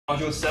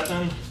Module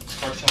 7,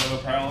 structure level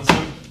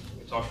parallelism.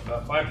 We talked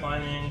about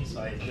pipelining, so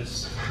I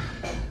just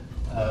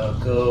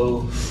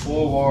go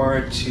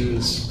forward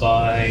to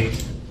slide.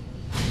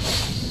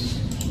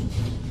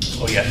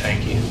 Oh yeah,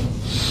 thank you.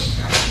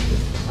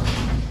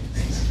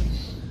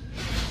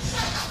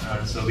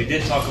 So we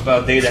did talk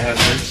about data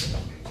hazards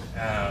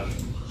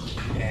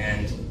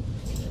and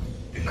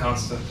the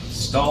constant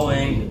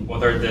stalling.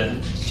 What are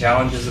the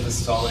challenges of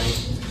installing?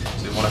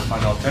 So we want to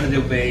find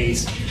alternative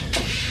ways,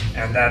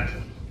 and that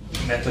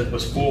method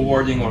was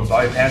forwarding or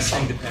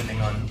bypassing, depending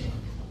on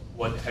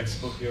what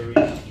textbook you're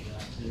reading.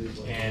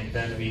 And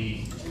then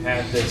we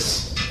had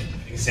this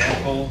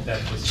example that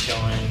was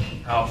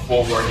showing how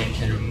forwarding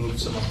can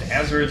remove some of the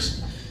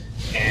hazards,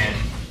 and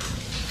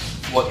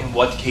in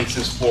what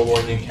cases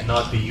forwarding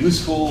cannot be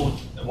useful.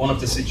 One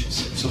of the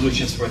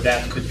solutions for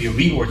that could be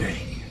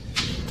reordering.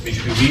 We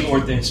should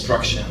reorder the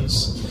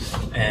instructions,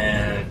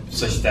 and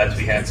such that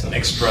we had some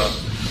extra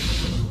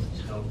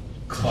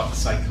clock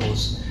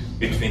cycles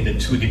between the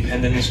two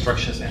dependent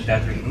instructions, and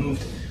that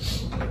removed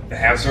the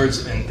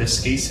hazards. In this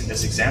case, in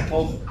this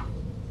example,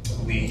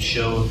 we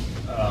showed,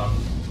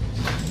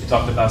 we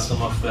talked about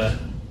some of the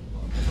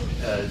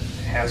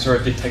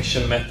hazard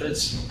detection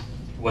methods.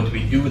 What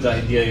we do, the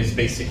idea is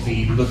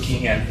basically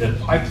looking at the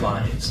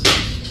pipelines,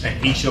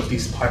 and each of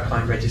these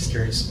pipeline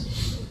registers,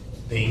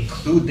 they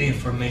include the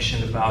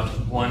information about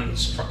one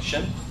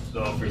instruction.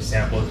 So for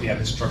example, if we have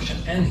instruction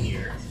n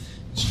here,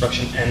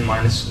 instruction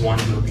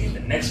n-1 will be in the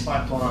next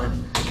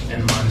pipeline,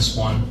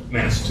 n-1,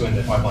 -2 in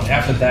the pipeline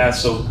after that.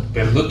 So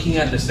we're looking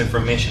at this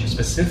information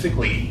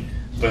specifically,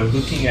 we're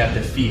looking at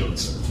the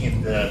fields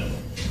in the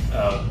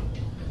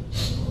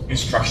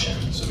instruction.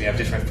 So we have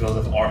different fields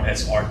of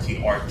RS,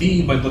 RT,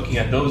 RD. By looking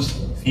at those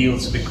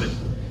fields, we could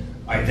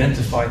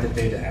identify the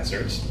data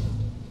hazards.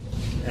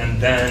 And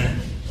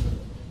then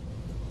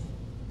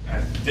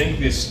I think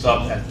we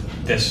stopped at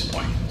this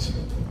point,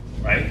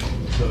 right?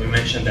 So we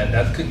mentioned that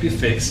that could be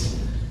fixed,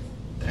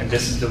 and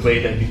this is the way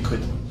that we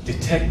could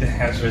detect the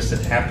hazards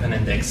that happen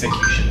in the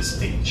execution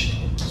stage.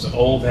 So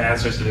all the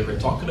hazards that we're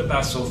talking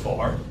about so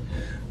far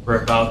were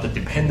about the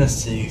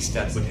dependencies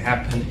that would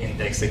happen in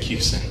the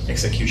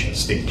execution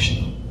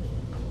stage.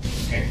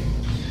 Okay.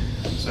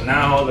 So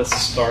now let's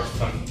start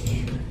from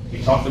here.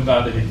 We talked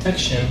about the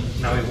detection.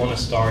 Now we want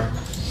to start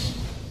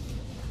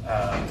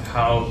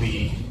how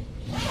we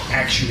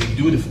actually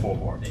do the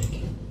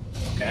forwarding.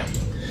 Okay.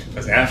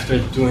 Because after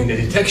doing the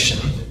detection,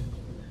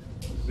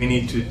 we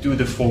need to do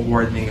the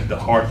forwarding of the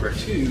hardware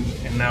too,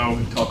 and now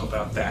we talk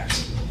about that.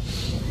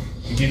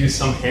 To give you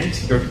some hint,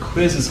 your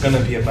quiz is going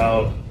to be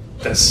about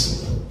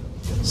this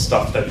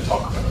stuff that we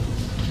talk about,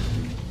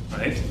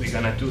 right? We're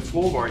going to do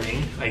forwarding.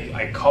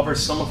 I cover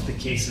some of the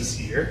cases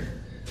here,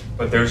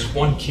 but there's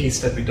one case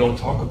that we don't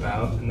talk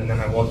about, and then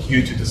I want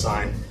you to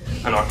design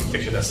an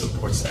architecture that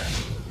supports that.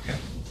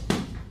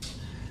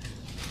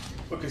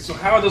 Okay, so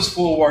how does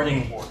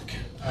forwarding work?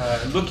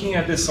 Looking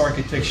at this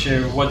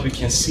architecture, what we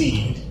can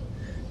see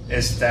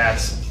is that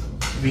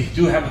we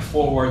do have a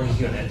forwarding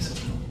unit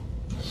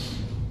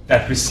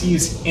that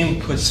receives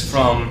inputs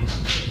from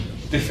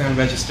different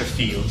register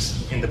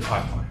fields in the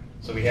pipeline.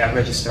 So we have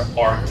register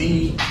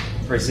RD,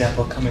 for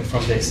example, coming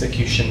from the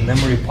execution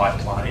memory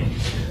pipeline,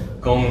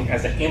 going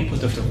as an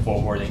input of the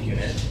forwarding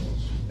unit.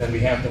 Then we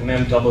have the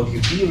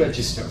memWD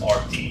register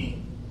RD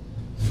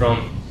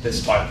from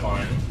this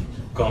pipeline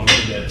going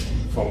to the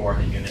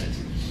forwarding unit.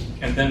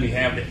 And then we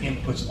have the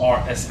inputs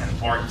RS and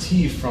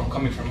RT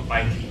coming from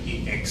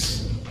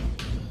IDEX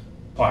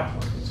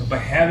pipeline. So by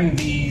having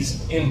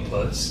these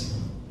inputs,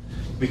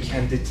 we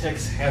can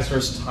detect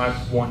hazards type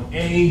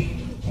 1A,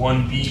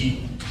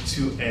 1B,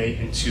 2A,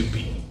 and 2B.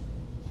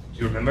 Do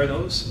you remember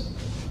those?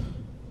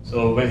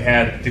 So we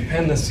had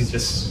dependency,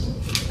 just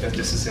because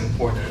this is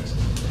important.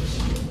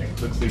 I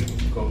quickly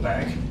go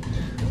back.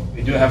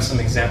 We do have some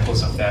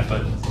examples of that,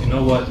 but you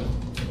know what?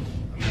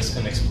 I'm just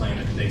going to explain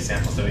the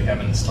examples that we have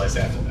in the slides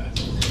after that.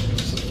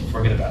 So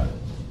forget about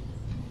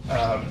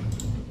it.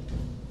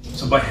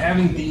 So by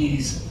having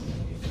these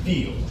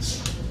fields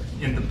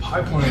in the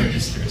pipeline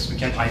registers, we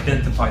can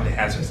identify the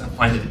hazards and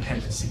find the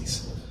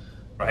dependencies,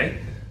 right?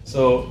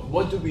 So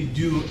what do we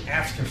do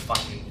after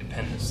finding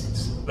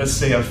dependencies? Let's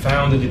say I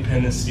found a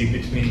dependency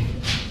between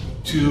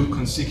two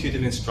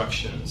consecutive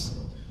instructions.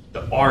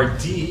 The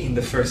RD in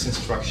the first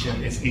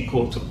instruction is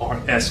equal to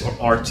RS or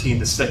RT in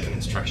the second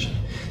instruction.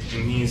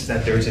 It means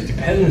that there is a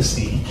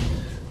dependency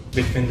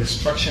between the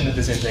instruction that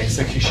is in the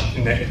execution,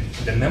 in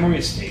the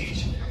memory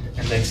stage,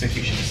 and the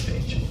execution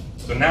stage.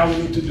 So now we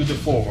need to do the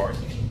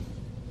forwarding.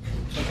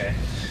 Okay.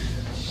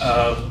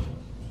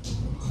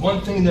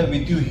 One thing that we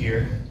do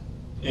here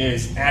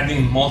is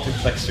adding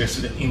multiplexers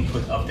to the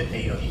input of the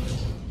ALU.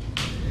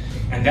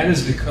 And that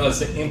is because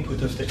the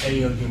input of the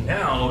ALU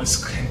now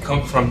can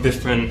come from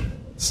different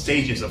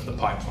stages of the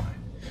pipeline.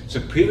 So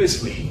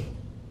previously,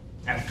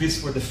 at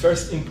least for the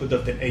first input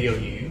of the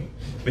ALU,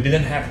 we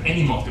didn't have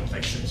any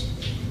multiplexers.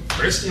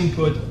 First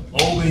input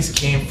always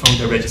came from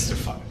the register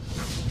file,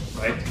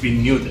 right? We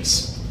knew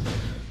this.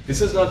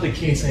 This is not the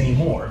case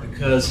anymore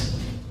because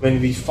when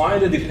we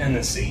find the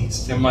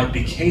dependencies, there might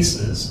be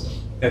cases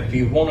that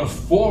we want to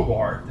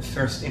forward the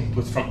first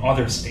input from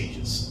other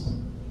stages.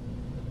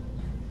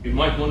 We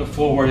might want to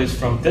forward it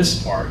from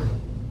this part,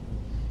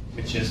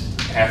 which is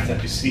the path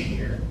that you see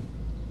here,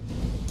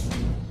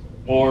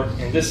 or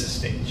in this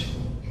stage,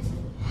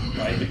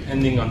 right?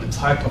 Depending on the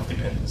type of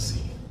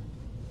dependency,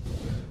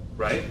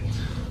 right?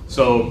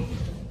 So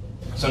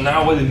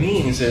now what it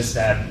means is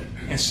that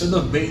instead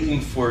of waiting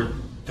for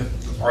the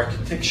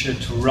architecture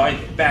to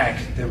write back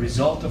the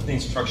result of the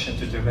instruction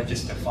to the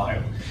register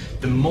file,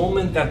 the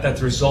moment that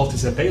that result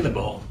is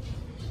available,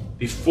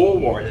 we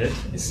forward it.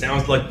 It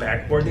sounds like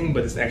backwarding,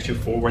 but it's actually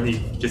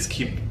forwarding. Just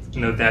keep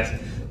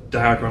that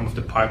diagram of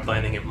the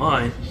pipelining in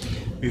mind.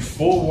 We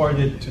forward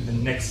it to the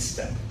next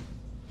step.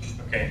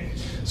 Okay.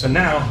 So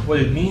now what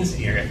it means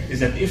here is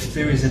that if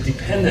there is a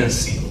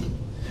dependency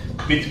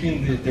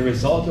between the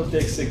result of the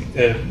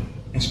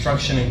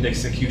instruction in the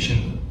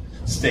execution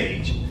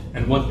stage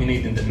and what we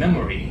need in the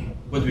memory,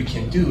 what we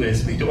can do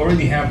is we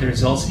already have the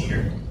results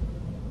here,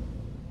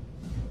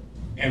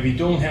 and we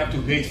don't have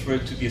to wait for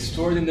it to be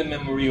stored in the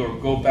memory or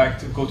go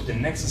to the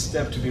next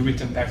step to be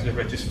written back to the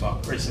register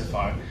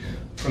file.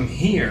 From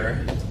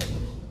here,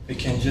 we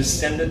can just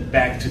send it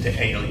back to the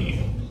ALU,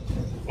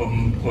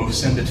 or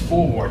send it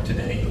forward to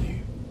the ALU,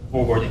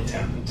 forward in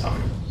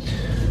time.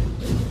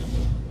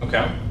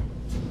 Okay.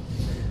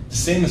 The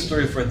same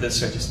story for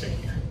this register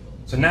here.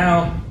 So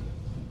now,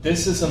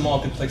 this is a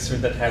multiplexer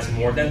that has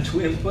more than 2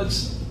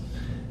 inputs.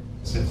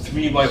 It's a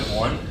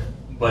 3x1,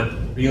 but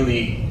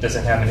really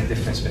doesn't have any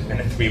difference between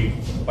a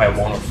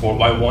 3x1 or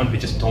 4x1. We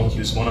just don't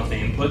use one of the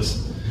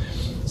inputs.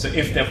 So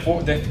if the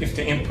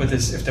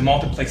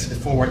multiplexer is the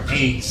forward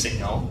A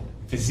signal,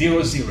 if it's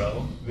 0,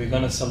 0, we're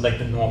going to select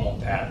the normal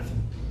path.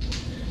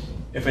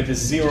 If it is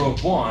 0,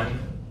 1,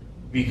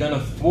 we're going to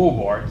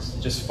forward,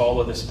 just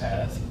follow this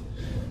path.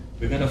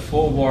 We're going to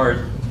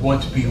forward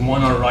what we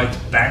want to write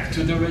back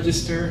to the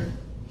register,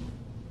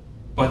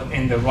 but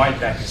in the write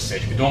back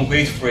stage. We don't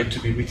wait for it to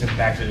be written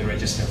back to the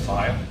register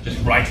file.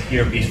 Just right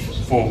here, we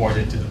forward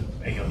it to the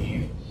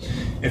ALU.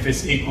 If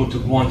it's equal to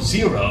 1,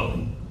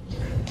 0,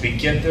 we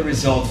get the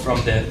result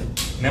from the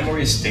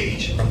memory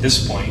stage from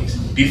this point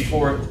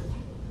before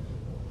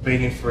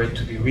waiting for it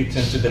to be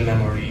written to the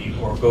memory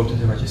or go to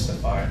the register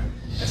file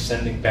and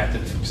sending back to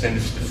the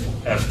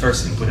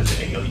first input of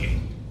the ALU.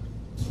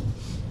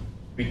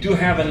 We do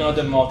have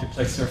another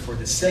multiplexer for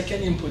the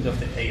second input of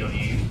the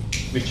ALU,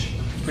 which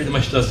pretty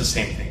much does the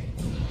same thing.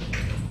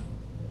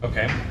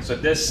 Okay, so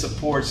this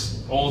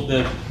supports all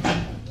the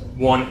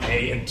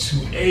 1A and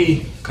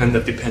 2A kind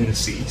of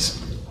dependencies.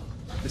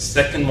 The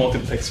second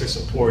multiplexer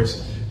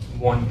supports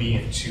 1B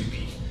and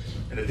 2B.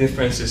 And the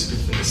difference is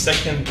between the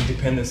second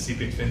dependency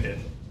between the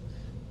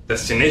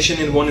destination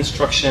in one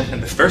instruction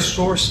and the first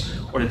source,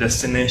 or the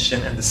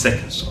destination and the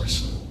second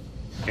source.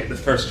 Okay, the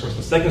first source,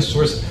 the second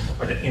source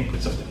are the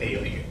inputs of the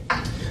ALU.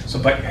 So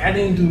by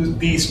adding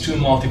these two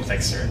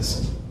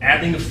multiplexers,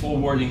 adding a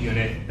forwarding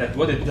unit, that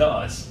what it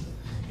does,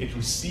 it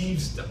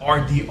receives the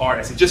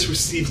RDRs, it just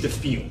receives the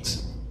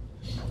fields.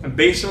 And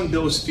based on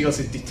those fields,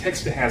 it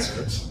detects the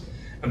hazards.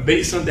 And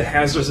based on the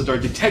hazards that are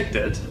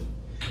detected,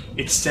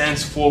 it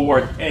sends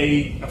forward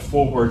A and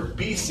forward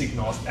B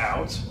signals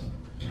out.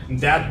 And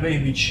that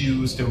way we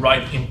choose the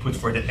right input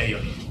for the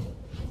ALU.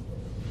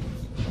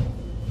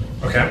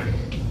 Okay?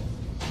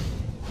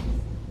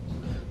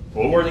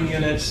 Forwarding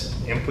units,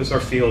 inputs are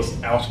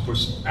fields,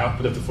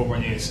 output of the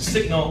forwarding unit is a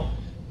signal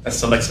that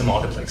selects a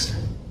multiplexer.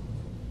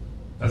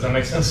 Does that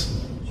make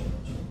sense?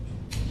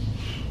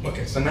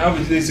 Okay, so now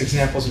with these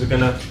examples, we're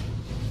going to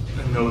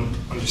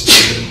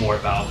understand a bit more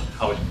about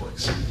how it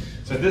works.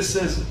 So this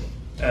is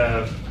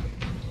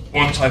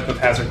one type of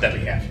hazard that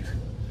we have here.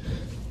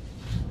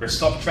 We're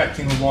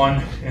subtracting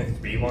 1 and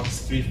 3, 1 is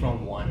 3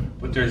 from 1,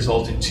 put the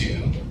result in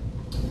 2.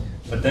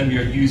 But then we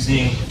are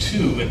using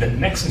 2 in the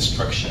next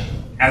instruction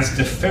as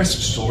the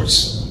first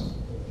source,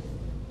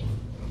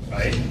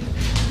 right?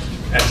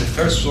 As the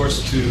first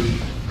source to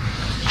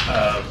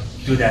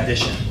do the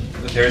addition.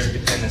 So there is a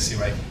dependency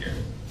right here.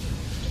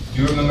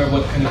 Do you remember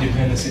what kind of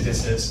dependency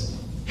this is?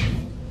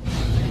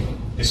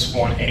 It's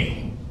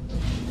 1A.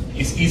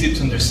 It's easy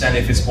to understand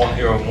if it's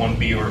 1A or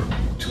 1B or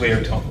 2A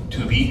or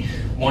 2B.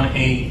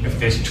 1A, if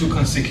there's two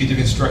consecutive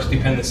instruction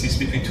dependencies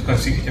between two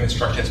consecutive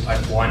instructions,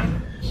 type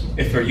 1.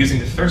 If we're using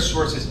the first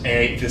source is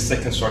A, the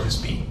second source is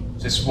B.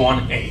 So it's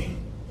 1A,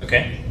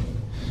 okay?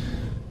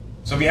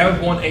 So we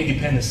have 1A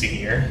dependency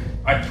here.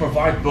 I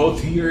provide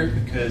both here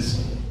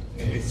because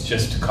it's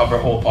just to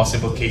cover all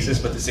possible cases,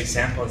 but this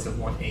example is a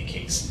 1A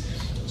case.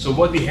 So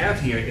what we have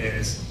here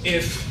is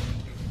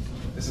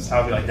this is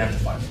how we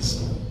identify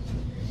this.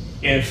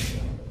 If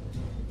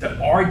the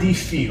RD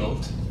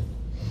field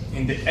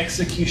in the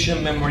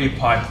execution memory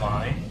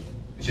pipeline,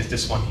 which is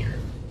this one here,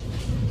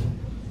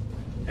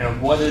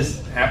 and what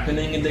is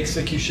happening in the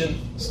execution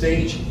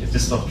stage is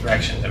this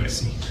subtraction that we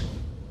see.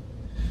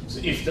 So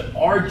if the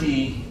RD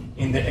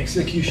in the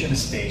execution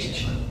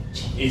stage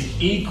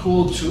is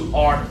equal to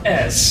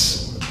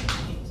RS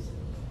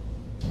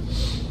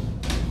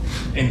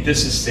in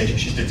this stage,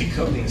 which is the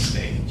decoding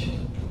stage,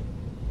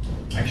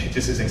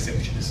 this is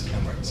execution, this is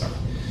memory, sorry.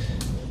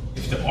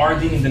 If the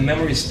RD in the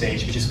memory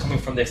stage, which is coming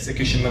from the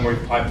execution memory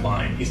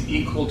pipeline, is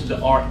equal to the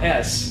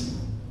RS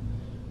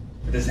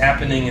that is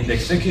happening in the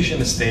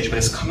execution stage, but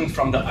is coming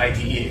from the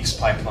IDEX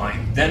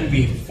pipeline, then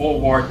we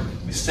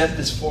set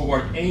this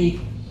forward A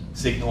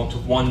signal to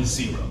 1,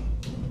 0.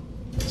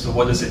 So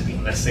what does it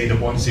mean? Let's say the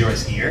 1, 0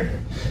 is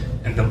here,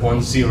 and the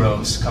 1, 0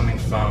 is coming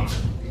from,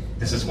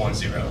 this is 1,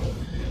 0.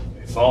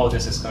 If all of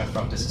this is coming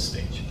from this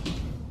stage,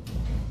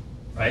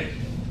 right?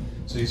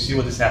 So you see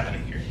what is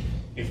happening here.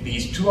 If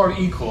these two are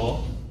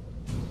equal,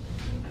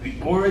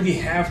 we already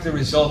have the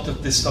result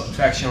of this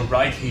subtraction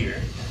right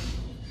here.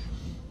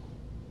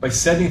 By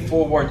setting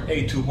forward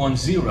A to 1,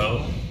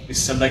 0, we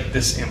select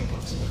this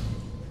input,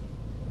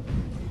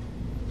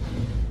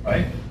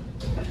 right?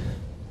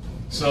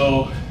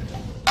 So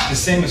the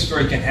same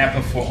story can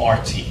happen for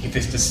RT. If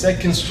it's the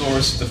second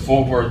source, the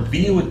forward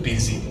B would be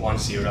 1,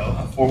 0,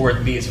 and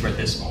forward B is for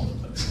this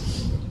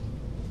multiplex,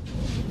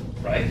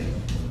 right?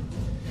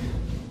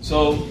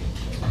 So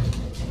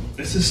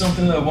this is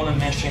something that I want to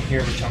mention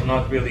here, which I'm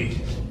not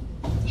really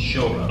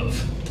sure of.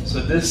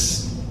 So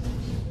this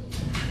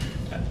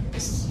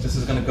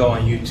is going to go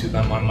on YouTube.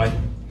 I might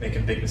make a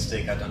big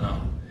mistake, I don't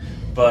know.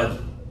 But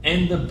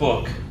in the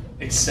book,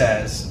 it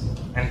says,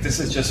 and this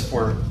is just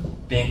for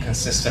being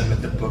consistent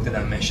with the book that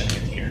I'm mentioning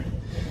it here,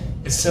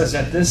 it says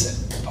that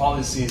this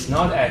policy is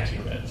not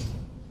accurate,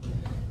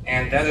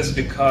 and that is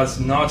because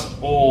not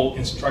all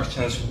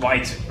instructions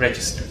write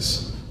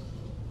registers,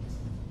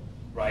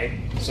 right?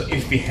 So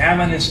if we have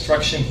an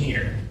instruction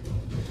here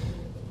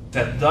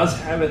that does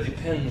have a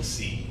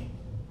dependency,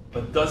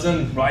 but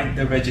doesn't write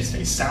the register,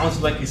 it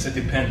sounds like it's a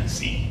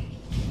dependency,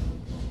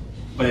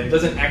 but it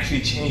doesn't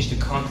actually change the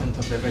content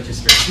of the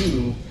register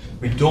too,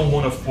 we don't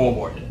want to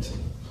forward it.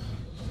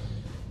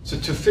 So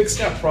to fix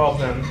that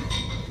problem,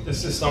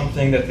 this is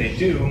something that they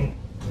do.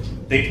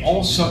 They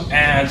also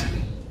add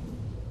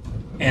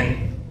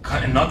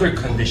another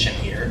condition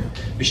here,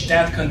 which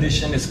that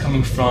condition is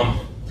coming from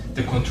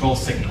the control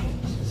signal.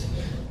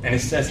 And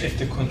it says if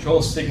the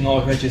control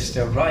signal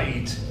register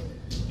write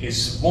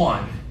is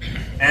 1,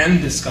 and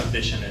this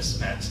condition is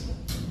met,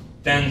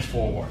 then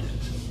forward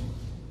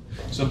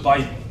it. So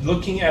by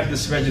looking at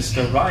this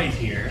register right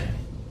here,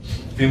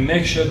 we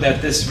make sure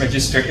that this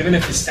register, even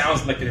if it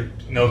sounds like a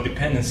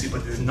dependency,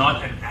 but it's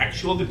not an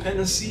actual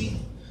dependency,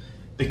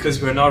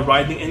 because we're not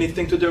writing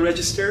anything to the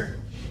register,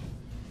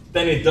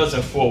 then it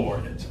doesn't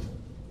forward it.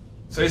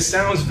 So it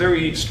sounds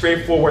very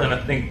straightforward, and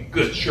I think,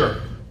 good, sure,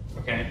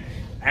 okay?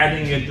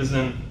 Adding it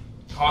doesn't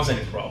cause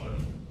any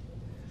problem.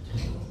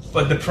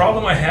 But the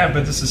problem I have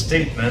with this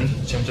statement,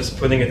 which I'm just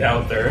putting it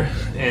out there,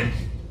 and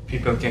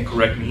people can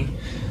correct me,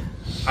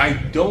 I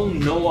don't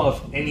know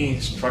of any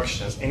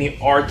instructions, any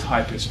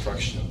R-type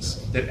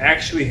instructions, that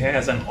actually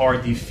has an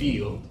RD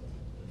field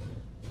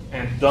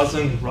and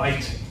doesn't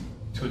write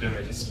to the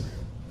register.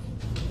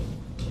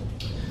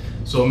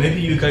 So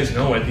maybe you guys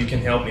know it, you can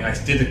help me. I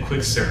did a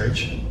quick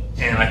search,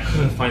 and I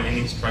couldn't find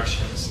any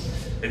instructions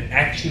that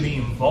actually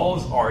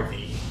involves RD,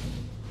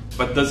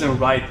 but doesn't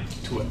write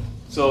to it.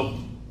 So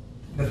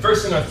the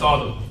first thing I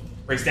thought of,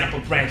 for example,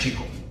 branch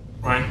equal,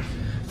 right?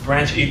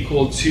 Branch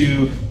equal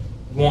to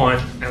 1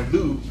 and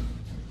loop.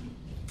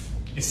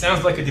 It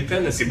sounds like a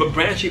dependency, but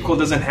branch equal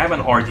doesn't have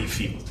an RD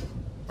field,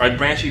 right?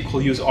 Branch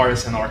equal use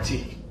RS and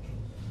RT.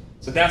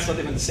 So that's not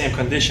even the same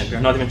condition. We're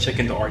not even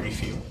checking the RD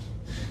field.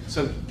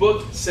 So the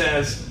book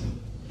says,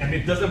 and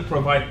it doesn't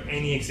provide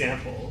any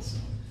examples.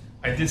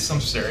 I did some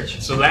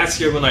search. So last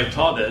year when I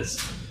taught this,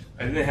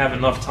 I didn't have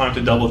enough time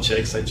to double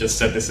check, so I just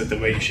said this is the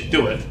way you should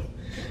do it.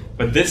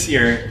 But this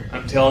year,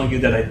 I'm telling you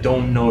that I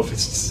don't know if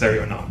it's necessary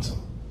or not,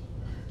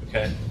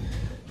 okay?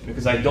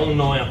 Because I don't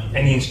know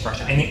any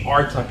instruction, any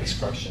R-type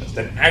instructions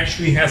that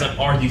actually has an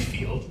RD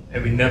field,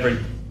 and we never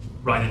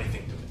write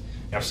anything to it.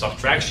 We have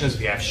subtractions,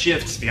 we have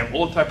shifts, we have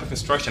all type of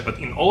instructions, but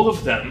in all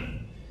of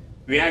them,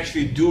 we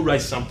actually do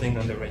write something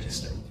on the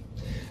register.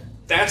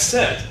 That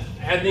said,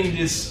 adding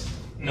this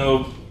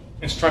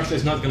instruction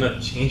is not going to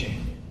change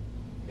anything.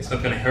 It's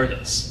not going to hurt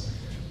us.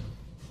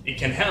 It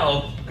can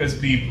help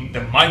because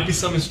there might be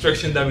some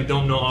instruction that we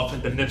don't know of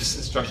in the NIPS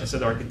instruction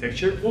set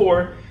architecture,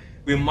 or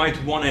we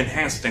might want to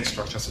enhance the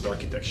instruction set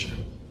architecture,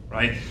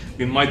 right?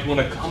 We might want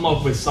to come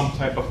up with some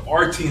type of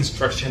RT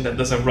instruction that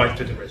doesn't write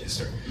to the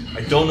register.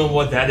 I don't know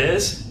what that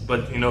is,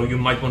 but you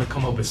might want to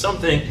come up with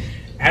something.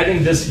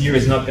 Adding this here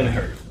is not going to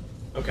hurt,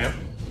 okay?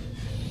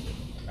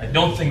 I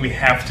don't think we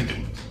have to do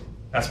it.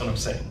 That's what I'm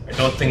saying. I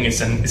don't think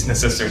it's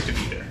necessary to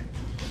be there.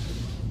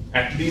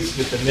 At least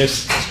with the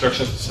NIPS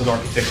instruction set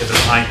architecture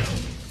that I know.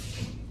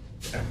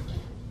 Okay.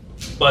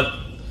 But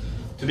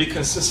to be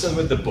consistent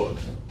with the book,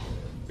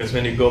 because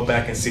when you go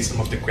back and see some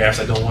of the graphs,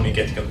 I don't want to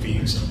get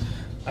confused.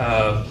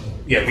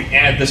 We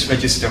add this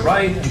register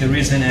right, and the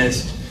reason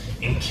is,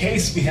 in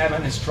case we have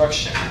an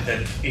instruction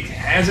that it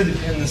has a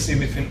dependency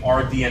between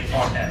RD and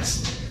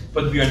RS,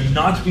 but we are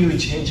not really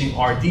changing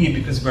RD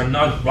because we're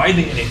not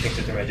writing anything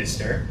to the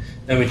register,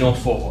 then we don't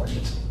forward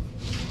it.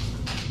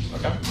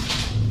 Okay?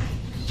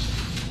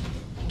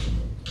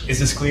 Is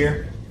this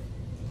clear?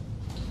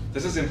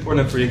 This is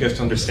important for you guys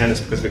to understand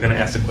this because we're going to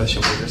ask the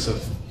question later, so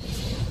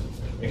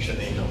make sure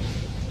that you know.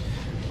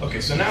 Okay,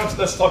 so now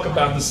let's talk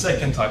about the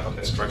second type of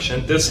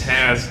instruction. This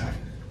has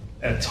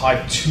a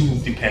type 2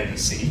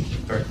 dependency.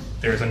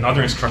 There's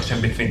another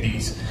instruction between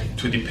these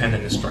two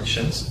dependent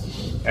instructions.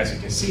 As you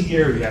can see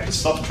here, we have the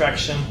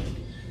subtraction.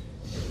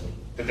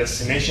 The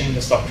destination in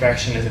the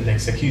subtraction is in the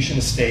execution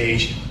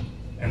stage,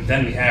 and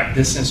then we have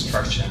this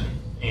instruction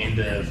in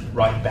the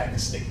write back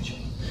stage.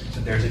 So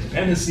there's a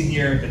dependency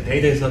here, the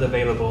data is not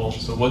available,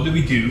 so what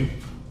do?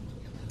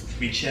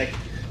 We check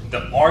the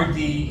RD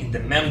in the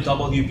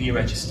memwb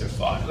register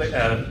file,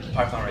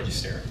 pipeline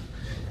register,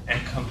 and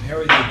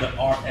compare it with the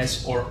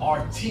RS or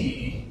RT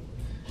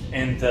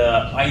in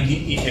the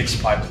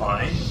IDEX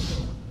pipeline,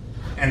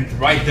 and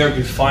right there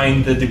we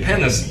find the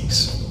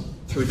dependencies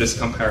through this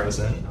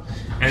comparison.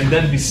 And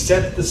then we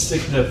set the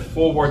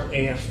forward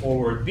A and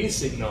forward B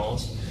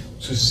signals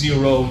to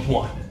 0,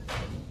 1.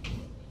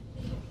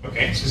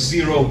 Okay, so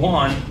 0,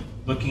 1,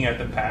 looking at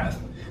the path,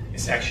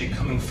 is actually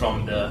coming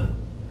from the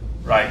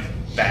write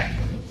back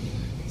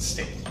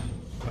state.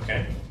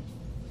 Okay?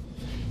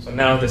 So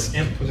now this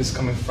input is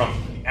coming from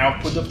the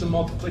output of the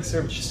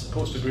multiplexer, which is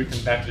supposed to be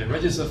written back to the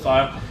register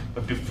file,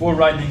 but before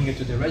writing it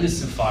to the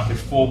register file, we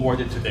forward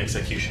it to the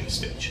execution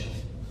stage.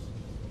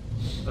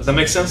 Does that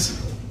make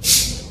sense?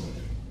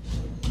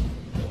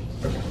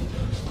 Okay.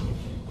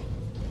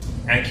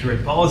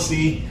 Accurate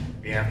policy,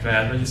 we have to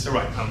add register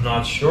write. I'm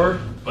not sure,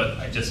 but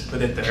I just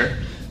put it there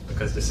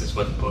because this is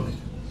what the book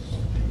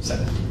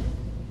said.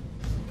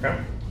 Okay.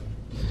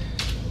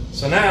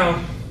 So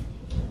now,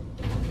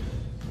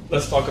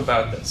 let's talk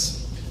about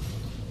this.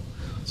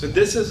 So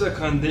this is a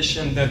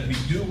condition that we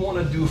do want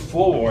to do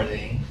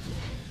forwarding,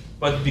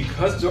 but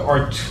because there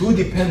are two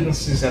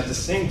dependencies at the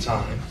same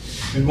time,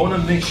 we want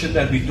to make sure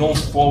that we don't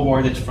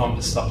forward it from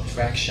the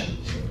subtraction.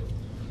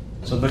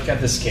 So look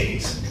at this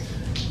case.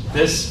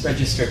 This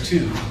register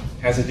 2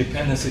 has a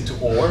dependency to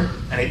OR,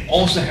 and it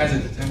also has a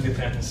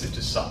dependency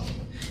to sub.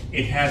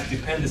 It has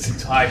dependency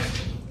type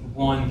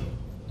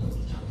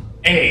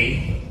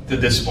 1A to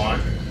this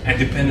one, and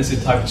dependency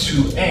type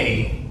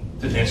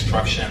 2A to the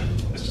instruction,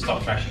 the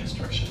subtraction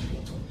instruction.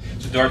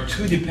 So there are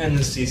two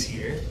dependencies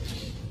here,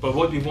 but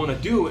what we want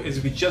to do is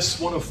we just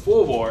want to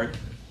forward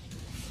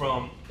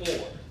from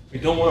OR. We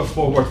don't want to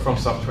forward from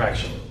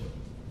subtraction,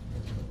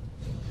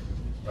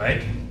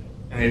 right?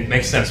 And it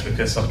makes sense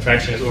because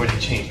subtraction is already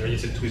changed,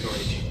 register 2 is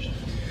already changed.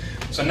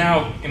 So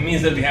now it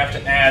means that we have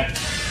to add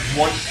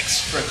one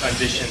extra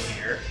condition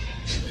here,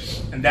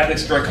 and that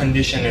extra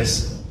condition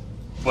is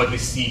what we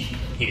see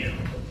here.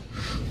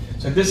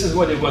 So this is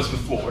what it was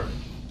before.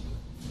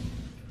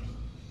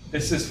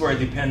 This is for a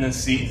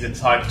dependency, the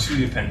type 2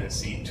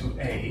 dependency,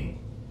 2A.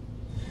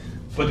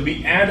 But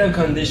we add a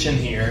condition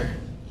here,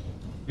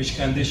 which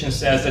condition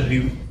says that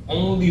we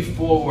only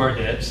forward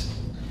it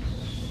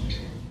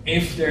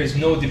if there is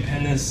no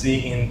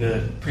dependency in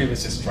the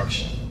previous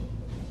instruction.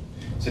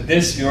 So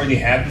this we already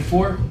had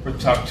before for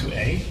type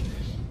 2A.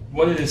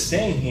 What it is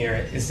saying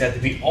here is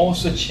that we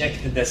also check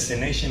the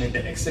destination in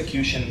the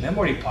execution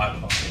memory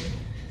pipeline.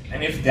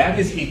 And if that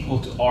is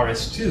equal to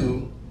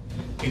RS2,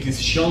 it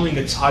is showing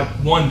a type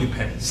 1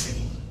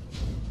 dependency,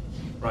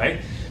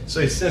 right?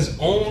 So it says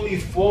only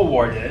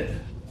forwarded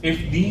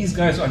if these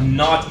guys are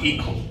not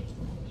equal.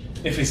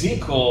 If it's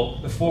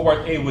equal, the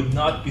forward A would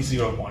not be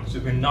 0, 1,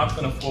 so we're not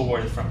going to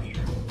forward it from here.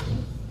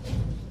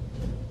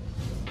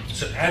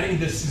 So adding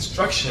this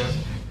instruction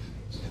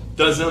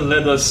doesn't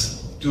let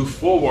us do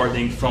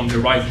forwarding from the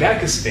write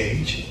back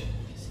stage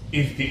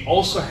if we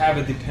also have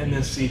a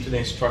dependency to the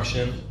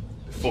instruction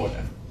before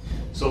that.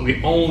 So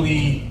we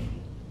only,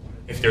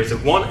 if there's a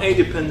 1A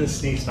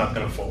dependency, it's not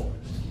going to forward.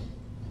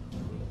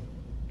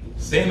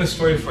 Same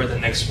story for the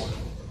next one.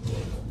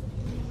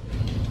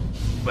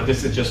 But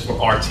this is just for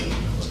RT.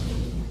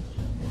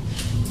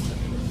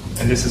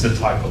 And this is a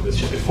typo, this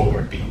should be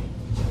forward B.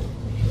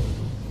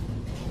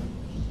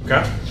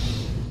 Okay?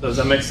 Does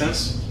that make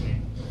sense?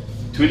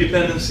 Two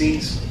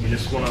dependencies, we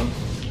just want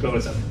to go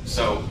with them.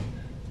 So,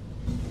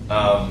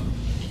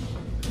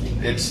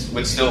 it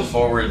would still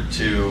forward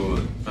to,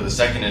 for the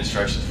second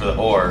instruction, for the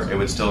OR, it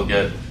would still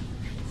get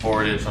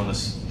forwarded from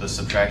the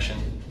subtraction?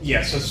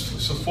 Yeah,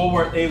 so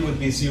forward A would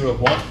be 0,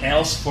 1,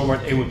 else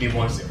forward A would be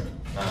 1, 0.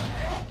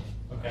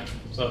 Okay,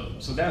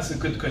 so that's a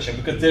good question,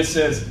 because this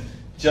is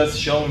just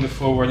showing the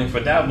forwarding for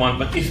that one,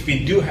 but if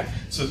we do have,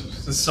 so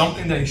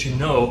something that you should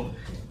know,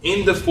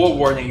 in the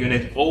forwarding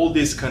unit, all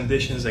these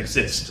conditions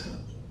exist,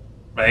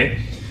 right?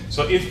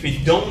 So if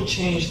we don't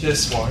change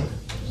this one,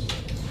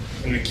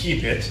 and we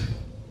keep it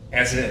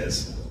as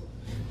is,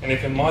 and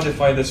if we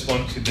modify this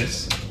one to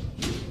this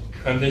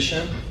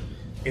condition,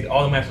 it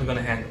automatically going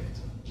to handle it.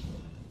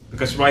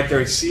 Because right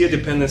there, you see a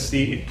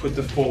dependency, it put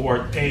the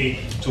forward A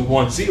to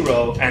 1,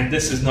 0, and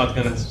this is not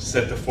going to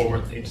set the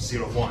forward A to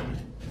 0, 1.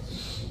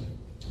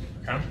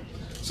 Okay?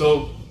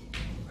 So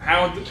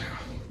how,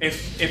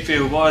 if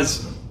it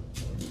was,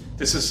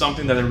 this is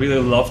something that I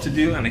really love to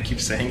do, and I keep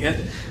saying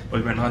it,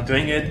 but we're not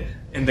doing it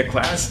in the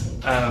class.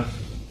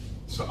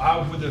 So So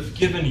I would have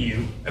given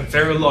you a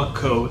Verilog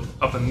code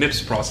of a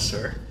MIPS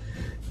processor,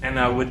 and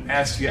I would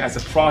ask you as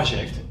a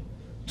project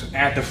to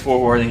add the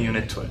forwarding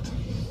unit to it.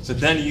 So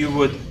then you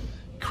would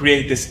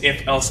create this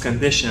if-else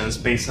conditions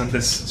based on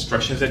these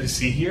instructions that you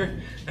see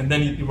here, and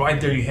then right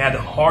there you had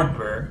the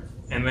hardware,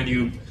 and when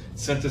you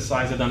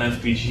synthesize it on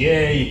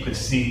FPGA, you could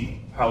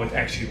see how it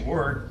actually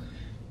worked.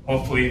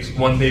 Hopefully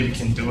one day we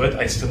can do it.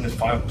 I still need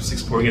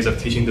 5-6 more years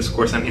of teaching this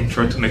course on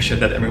intro to make sure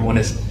that everyone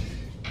is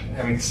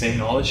having the same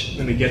knowledge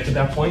when we get to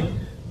that point.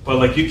 But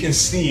like you can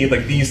see,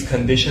 like these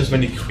conditions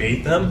when you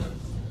create them,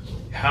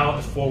 how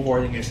the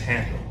forwarding is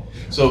handled.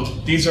 So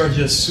these are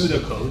just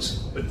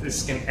pseudocodes, but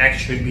this can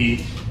actually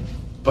be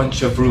a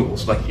bunch of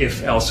rules, like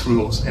if-else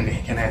rules, and they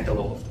can handle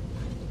all of them.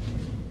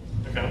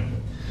 Okay?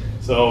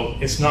 So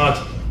it's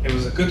not, it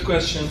was a good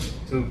question,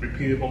 to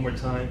repeat it one more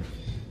time,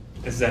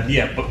 is that,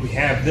 yeah, but we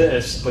have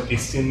this, but we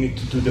still need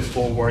to do the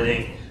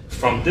forwarding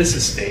from this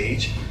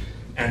stage,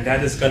 and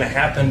that is going to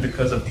happen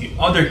because of the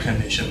other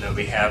condition that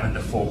we have in the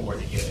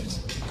forwarding unit.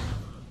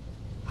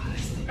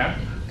 Okay?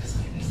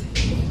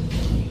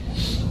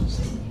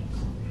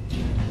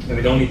 So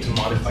we don't need to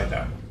modify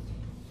that.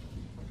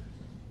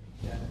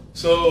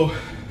 So,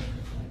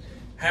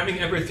 having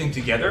everything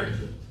together,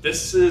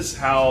 this is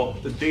how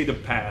the data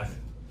path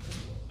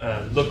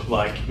look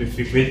like if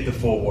we create the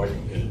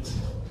forwarding unit.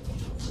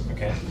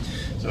 Okay,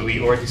 so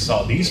we already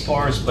saw these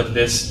parts, but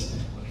this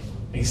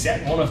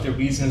exact one of the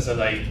reasons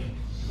that I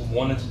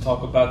wanted to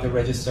talk about the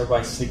register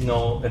write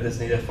signal that is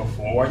needed for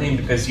forwarding,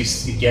 because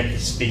you get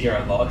this figure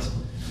a lot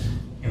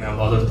in a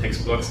lot of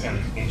textbooks and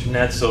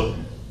internet. So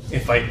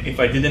if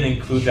I didn't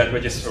include that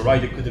register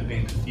write, it could have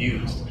been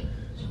confused.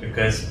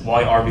 Because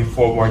why are we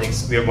forwarding?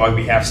 Why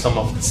we have some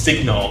of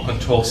the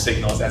control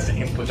signals as the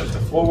input of the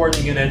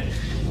forwarding unit?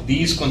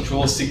 These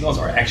control signals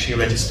are actually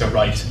register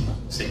write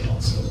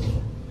signals.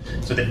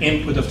 So the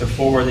input of the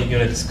forwarding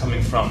unit is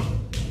coming from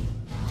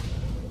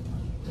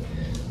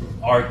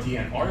RT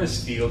and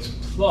RS fields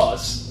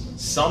plus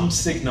some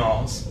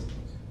signals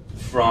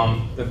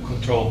from the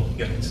control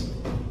unit.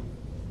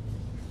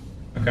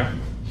 Okay?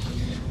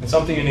 And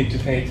something you need to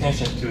pay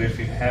attention to if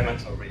you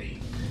haven't already.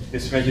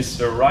 This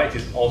register write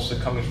is also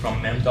coming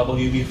from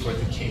MWB for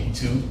the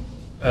K2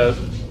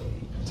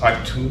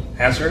 type 2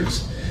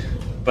 hazards,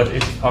 but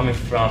it's coming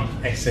from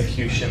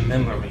execution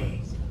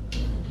memory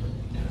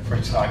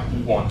for type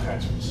 1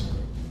 hazards.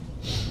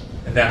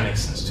 And that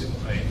makes sense too,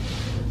 right?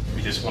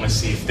 We just want to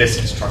see if this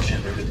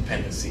instruction is a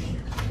dependency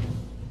here.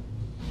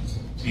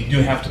 So you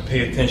do have to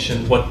pay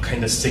attention what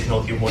kind of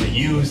signal you want to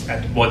use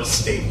at what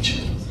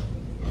stage.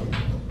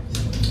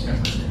 Okay.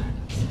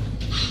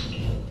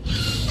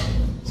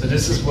 So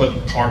this is what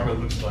hardware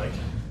looks like.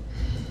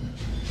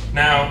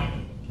 Now,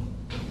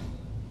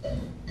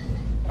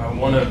 I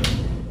want to,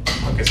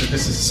 okay, so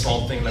this is a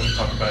small thing, let me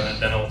talk about it,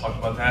 and then I'll talk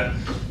about that.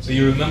 So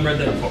you remember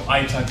that for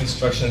I-type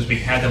instructions, we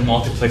had a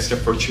multiplexer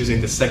for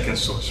choosing the second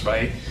source,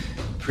 right?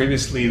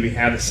 Previously, we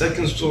had a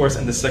second source,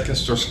 and the second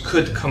source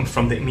could come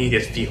from the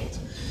immediate field.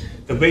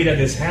 The way that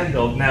is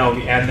handled now,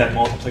 we add that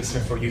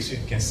multiplexer for you, so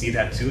you can see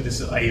that too.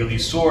 This is ALU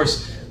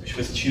source, which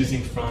was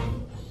choosing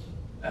from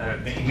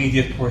the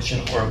immediate portion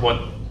or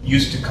what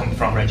used to come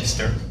from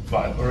register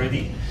file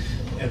already.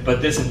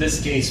 But in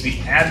this case, we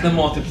add the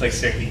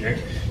multiplexer here,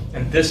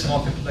 and this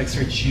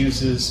multiplexer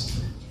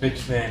chooses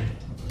between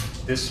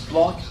this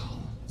block,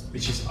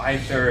 which is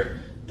either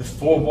the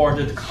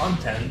forwarded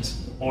content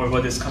or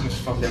what is coming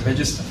from the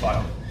register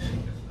file,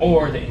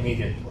 or the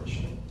immediate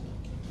portion.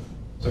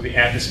 So we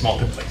add this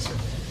multiplexer.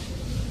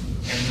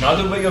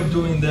 Another way of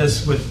doing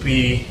this would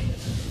be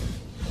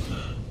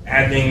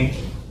adding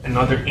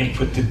another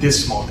input to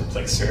this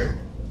multiplexer,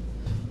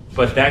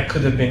 but that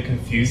could have been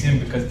confusing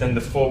because then the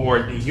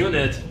forwarding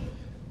unit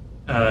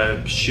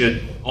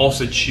should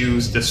also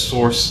choose the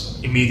source,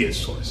 immediate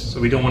source. So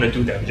we don't want to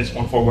do that. We just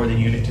want forwarding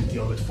unit to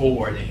deal with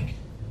forwarding.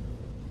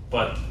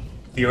 But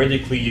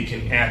theoretically, you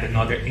can add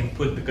another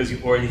input because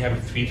you already have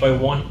a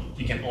 3x1.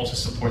 You can also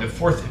support a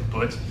fourth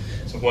input.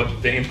 So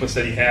what the inputs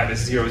that you have is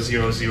 0,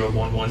 0, 0,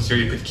 1, 1, 0.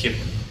 You could keep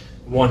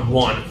 1,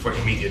 1 for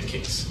immediate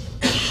case.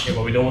 Okay,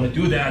 but we don't want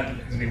to do that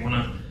because we want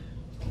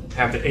to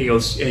have the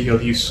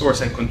ALU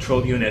source and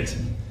control unit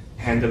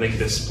handling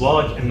this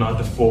block and not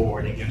the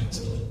forwarding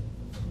unit.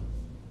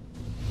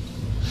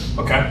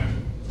 Okay?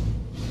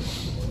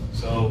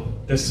 So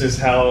this is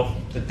how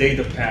the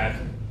data path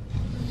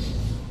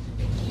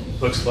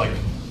looks like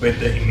with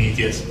the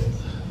immediate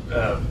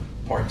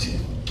part 2.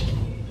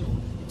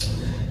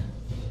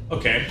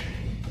 Okay,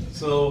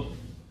 so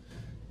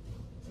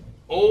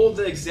all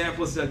the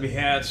examples that we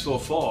had so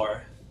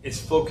far is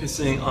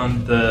focusing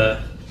on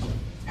the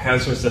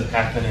hazards that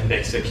happen in the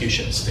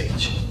execution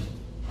stage.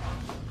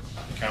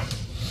 Okay.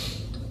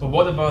 But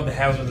what about the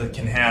hazards that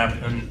can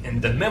happen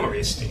in the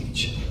memory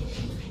stage?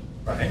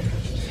 Right?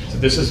 So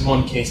this is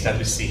one case that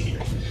we see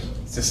here.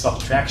 It's a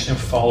subtraction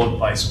followed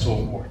by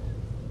store word.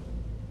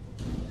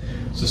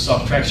 So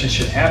subtraction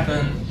should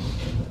happen,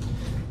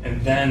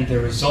 and then the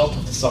result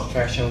of the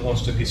subtraction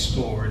wants to be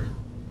stored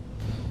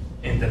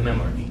in the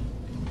memory.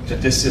 So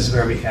this is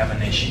where we have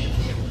an issue.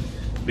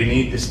 we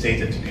need this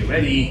data to be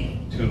ready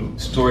to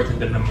store it in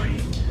the memory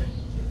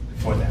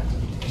for that.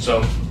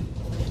 So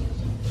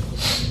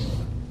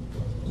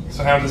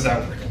how does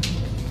that work?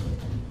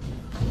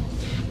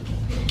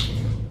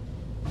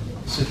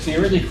 So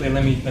theoretically,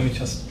 let me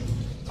just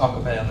talk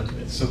about it a little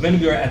bit. So when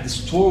we are at the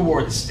store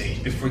word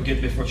stage,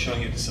 before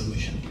showing you the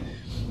solution,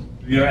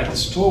 we are at the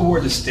store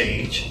word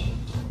stage.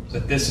 So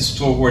this is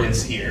store word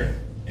is here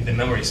in the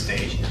memory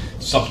stage.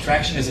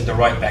 Subtraction is in the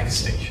write back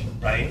stage,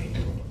 right?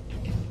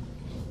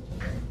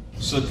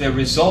 So the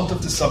result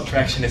of the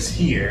subtraction is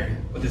here,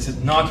 but it is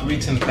not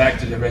written back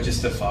to the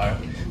register file.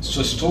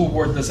 So store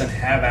word doesn't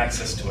have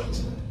access to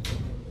it.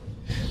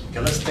 Okay,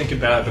 let's think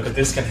about it because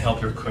this can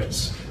help your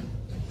quiz.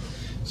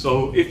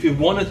 So if we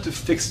wanted to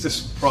fix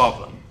this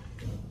problem,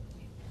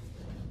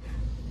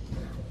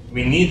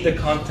 we need the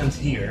content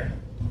here,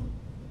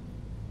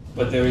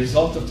 but the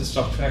result of the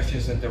subtraction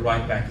is in the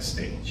write back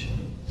stage.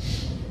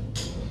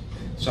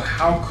 So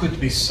how could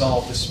we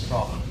solve this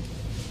problem?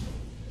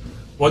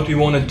 What we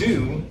want to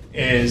do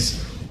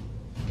is,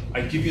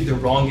 I give you the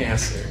wrong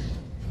answer,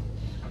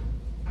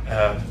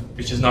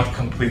 which is not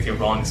completely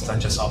wrong, it's not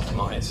just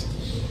optimized.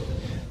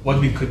 What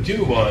we could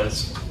do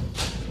was,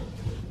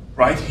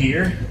 right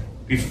here,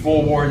 we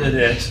forwarded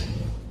it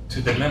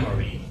to the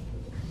memory,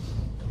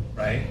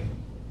 right?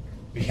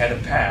 We had a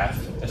path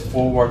that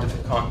forwarded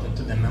the content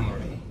to the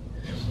memory.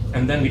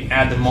 And then we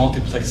add the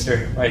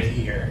multiplexer right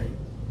here.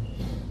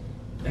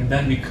 And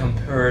then we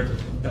compared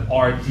the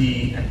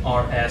RD and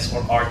RS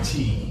or RT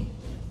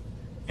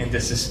in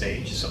this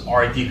stage. So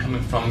RD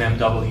coming from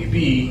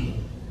memWB,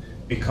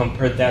 we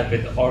compared that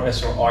with the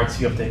RS or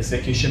RT of the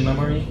execution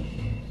memory.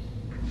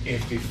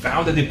 If we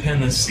found a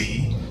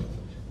dependency,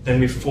 then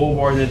we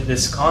forwarded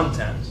this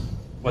content,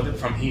 whether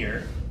from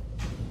here,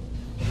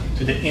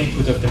 to the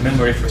input of the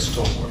memory for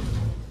store word.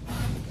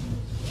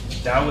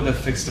 That would have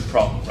fixed the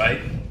problem,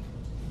 right?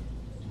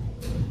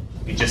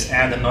 We just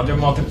add another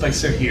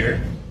multiplexer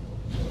here,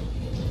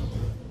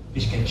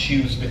 which can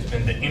choose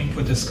between the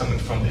input is coming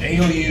from the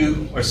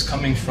ALU or is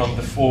coming from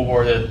the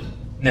forwarded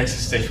next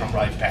stage from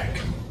write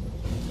back.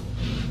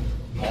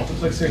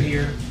 Multiplexer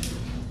here,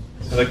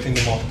 selecting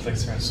the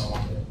multiplexer and so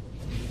on.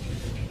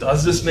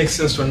 Does this make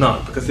sense or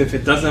not? Because if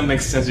it doesn't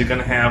make sense, you're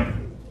going to have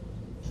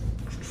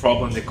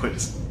trouble in the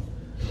quiz.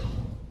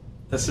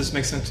 Does this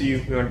make sense to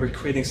you? We're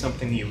creating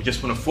something new. We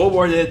just want to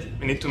forward it.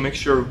 We need to make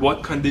sure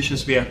what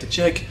conditions we have to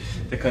check.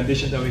 The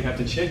condition that we have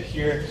to check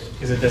here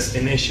is a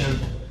destination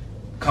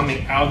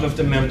coming out of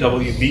the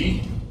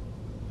memWB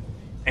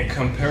and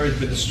compare it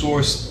with the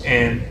source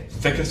and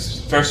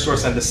first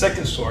source and the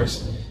second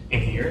source in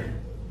here.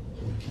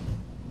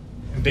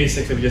 And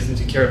basically, we just need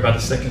to care about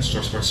the second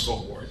source for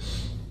store word.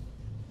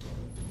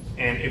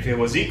 And if it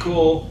was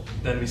equal,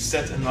 then we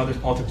set another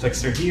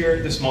multiplexer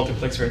here. This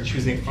multiplexer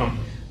choosing from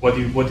what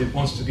it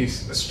wants to be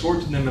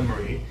stored in the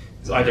memory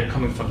is either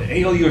coming from the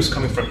ALU or is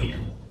coming from here.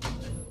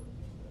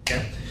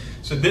 Okay?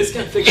 So this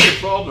can fix the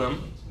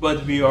problem,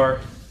 but we are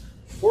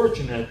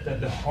fortunate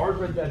that the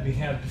hardware that we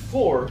had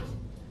before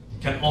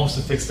can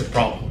also fix the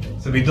problem.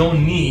 So we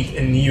don't need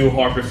a new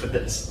hardware for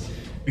this.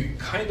 We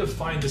kind of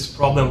find this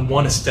problem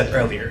one step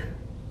earlier.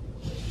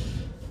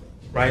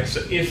 Right?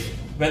 So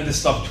when the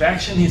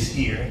subtraction is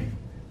here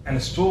and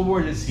the store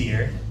word is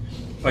here,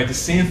 by the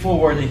same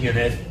forwarding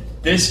unit,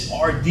 this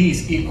RD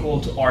is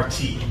equal to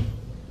RT.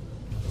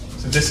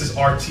 So this is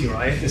RT,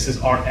 right? This is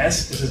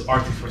RS, this is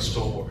RT for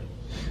store word.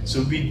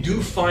 So we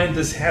do find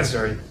this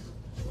hazard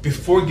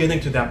before getting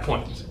to that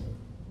point.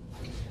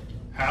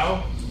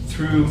 How?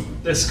 Through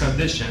this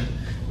condition,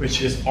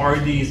 which is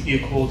RD is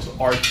equal to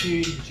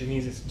RT, which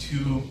means it's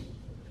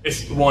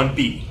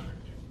 1B.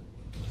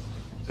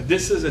 So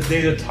this is a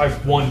data type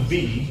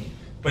 1B,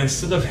 but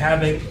instead of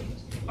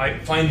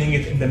finding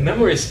it in the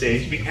memory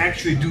stage, we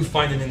actually do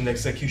find it in the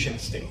execution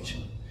stage.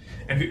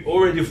 And we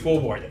already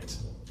forward it.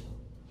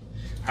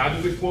 How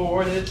do we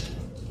forward it?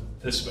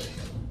 This way.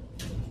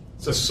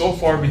 So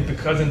far,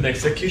 because in the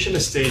execution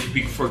stage,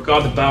 we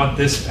forgot about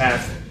this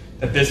path,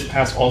 that this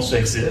path also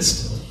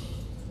exists.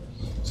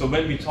 So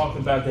when we talked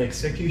about the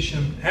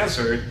execution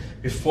hazard,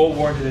 we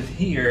forwarded it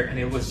here, and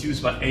it was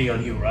used by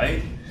ALU,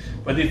 right?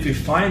 But if we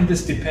find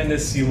this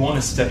dependency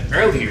one step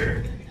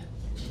earlier,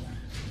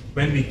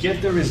 when we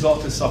get the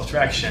result of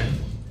subtraction,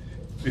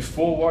 we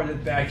forward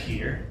it back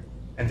here,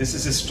 and this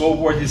is the store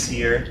word is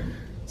here,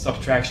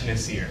 subtraction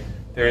is here.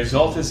 The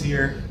result is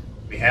here,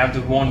 we have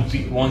the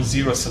 1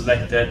 0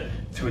 selected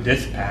through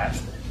this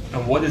path,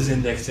 and what is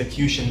in the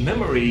execution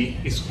memory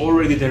is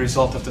already the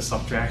result of the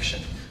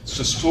subtraction.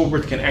 So store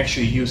word can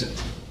actually use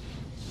it.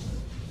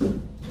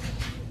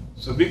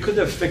 So we could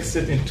have fixed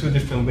it in two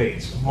different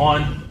ways.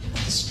 One,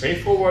 the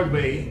straightforward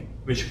way,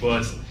 which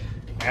was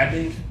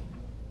getting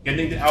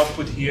the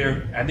output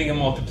here, adding a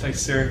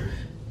multiplexer,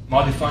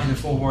 modifying the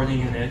forwarding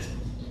unit.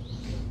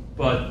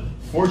 But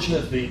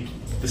fortunately,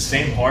 the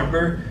same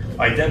hardware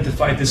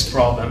identified this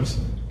problem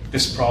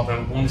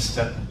one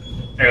step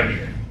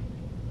earlier.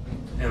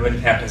 And when it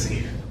happens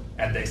here,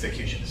 at the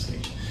execution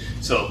stage.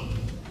 So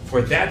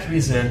for that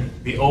reason,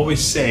 we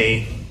always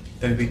say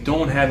that we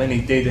don't have any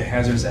data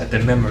hazards at the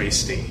memory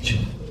stage,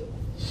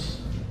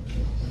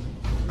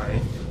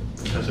 right?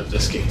 Because of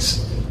this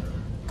case.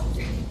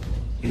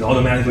 It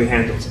automatically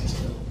handles it.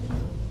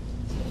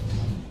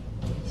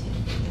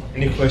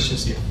 Any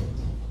questions here?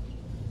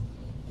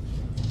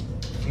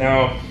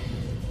 Now,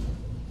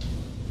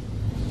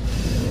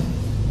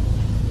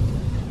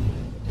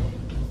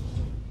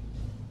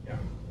 yeah.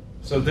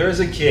 So there's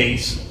a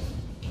case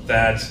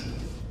that,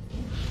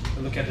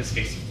 look at this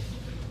case.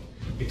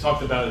 We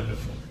talked about it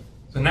before.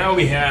 So now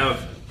we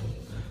have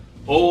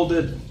all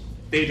the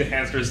data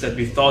hazards that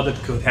we thought that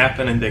could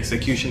happen in the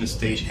execution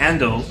stage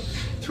handled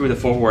through the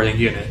forwarding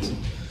unit.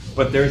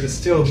 But there's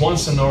still one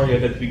scenario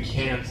that we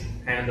can't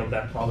handle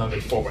that problem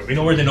with forward. We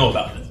already know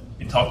about it.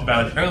 We talked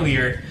about it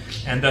earlier,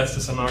 and that's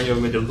the scenario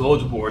with the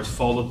load word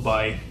followed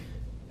by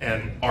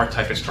an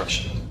R-type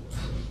instruction.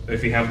 So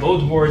if we have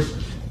load word,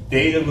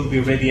 data will be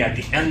ready at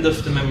the end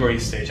of the memory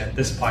stage at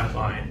this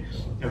pipeline,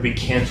 and we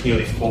can't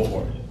really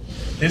forward.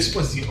 This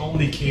was the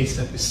only case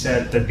that we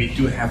said that we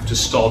do have to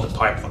stall the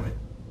pipeline.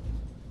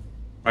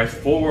 Right?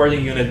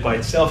 Forwarding unit by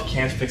itself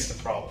can't fix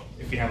the problem.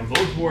 If we have a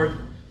load word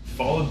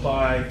followed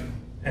by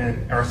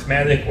an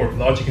arithmetic or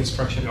logic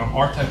instruction or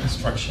R-type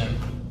instruction,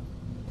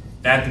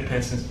 that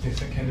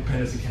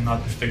dependency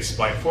cannot be fixed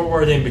by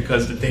forwarding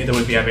because the data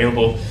would be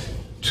available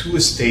to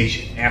a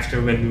stage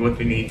after what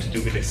we need to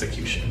do with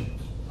execution.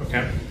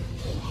 Okay?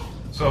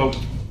 So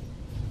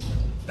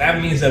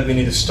that means that we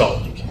need a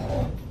stalling.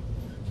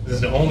 This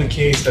is the only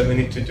case that we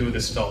need to do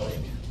the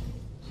stalling.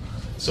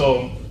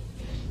 So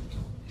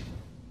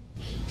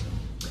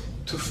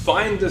to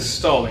find the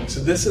stalling, so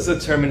this is a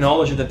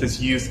terminology that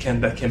is used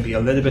that can be a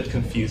little bit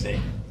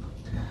confusing,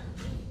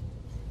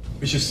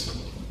 which is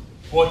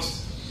what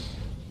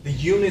the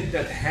unit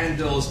that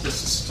handles this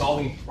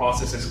stalling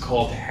process is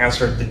called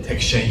hazard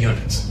detection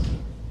unit.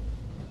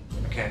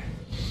 Okay.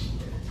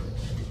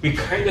 We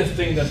kind of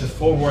think that the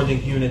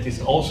forwarding unit is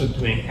also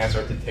doing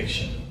hazard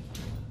detection,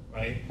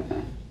 right?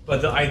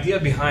 But the idea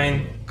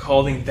behind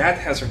calling that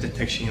hazard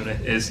detection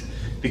unit is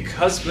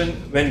because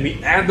when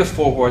we add the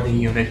forwarding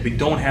unit, we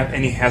don't have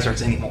any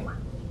hazards anymore.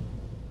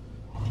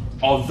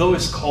 Although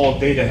it's called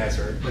data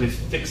hazard, but it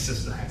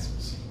fixes the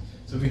hazards.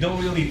 So we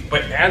don't really, by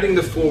adding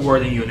the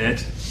forwarding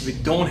unit, we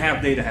don't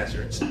have data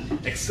hazards,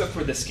 except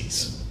for this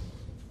case.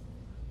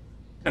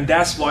 And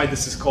that's why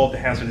this is called the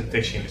hazard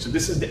detection unit. So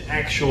this is the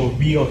actual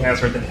real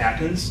hazard that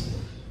happens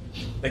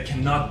that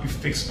cannot be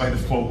fixed by the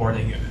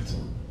forwarding unit.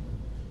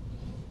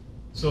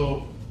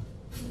 So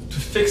to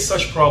fix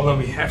such problem,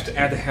 we have to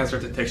add a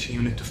hazard detection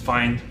unit to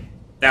find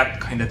that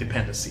kind of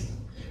dependency.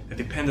 The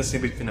dependency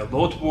between a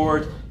load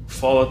word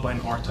followed by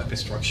an R-type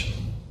instruction.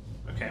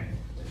 Okay.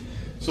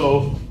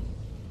 So,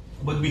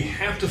 but we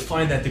have to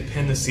find that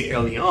dependency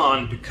early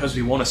on because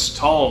we want to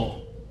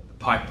stall the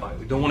pipeline.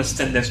 We don't want to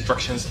send the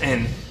instructions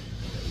in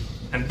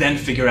and then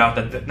figure out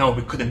that no,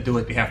 we couldn't do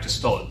it, we have to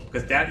stall it.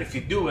 Because that, if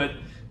you do it,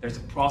 there's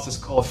a process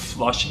called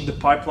flushing the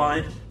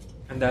pipeline,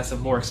 and that's a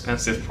more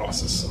expensive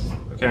process.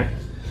 Okay.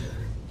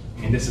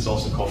 I mean, this is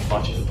also called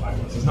flushing the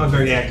pipeline. So it's not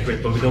very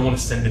accurate, but we don't want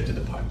to send it to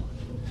the pipeline.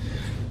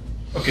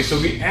 Okay, so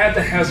we add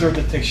the hazard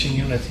detection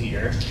unit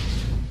here.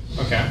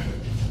 Okay.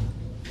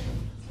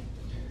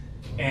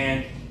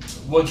 And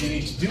what you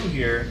need to do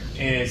here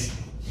is,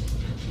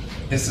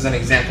 this is an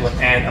example of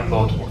add and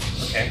load word.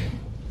 Okay.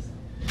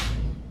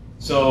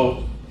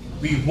 So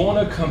we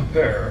want to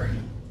compare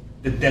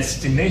the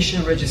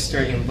destination register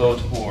in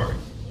load word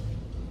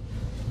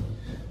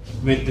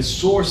with the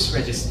source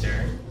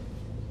register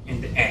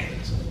in the end.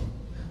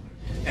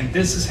 And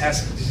this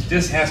has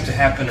to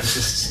happen at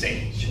this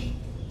stage.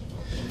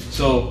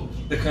 So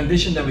the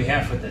condition that we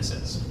have for this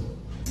is,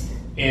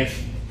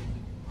 if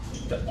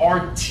the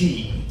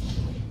RT,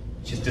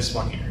 which is this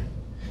one here,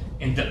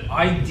 in the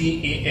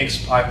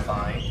IDAX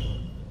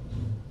pipeline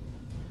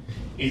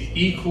is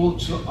equal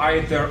to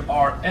either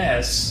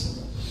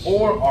RS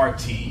or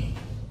RT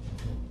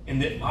in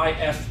the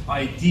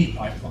IFID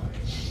pipeline.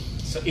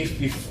 So if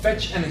we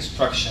fetch an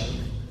instruction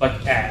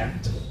like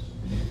add,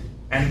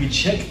 and we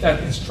check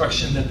that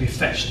instruction that we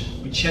fetched,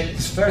 we check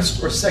the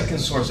first or second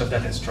source of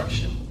that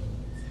instruction,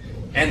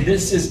 and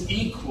this is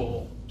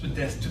equal to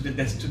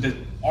the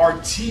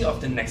RT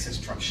of the next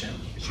instruction,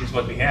 which is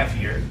what we have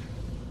here.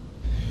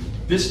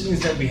 This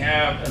means that we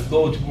have a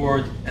load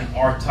word and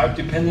R-type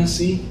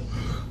dependency,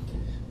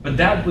 but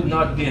that would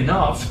not be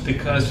enough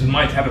because we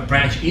might have a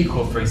branch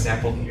equal, for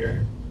example,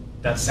 here,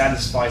 that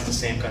satisfies the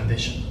same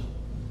condition.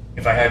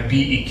 If I have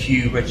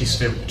BEQ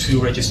register 2,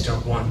 register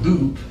 1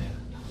 loop,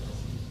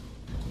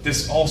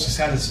 this also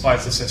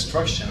satisfies this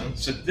instruction.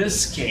 So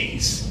this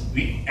case,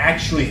 we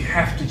actually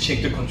have to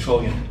check the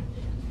control unit.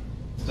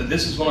 So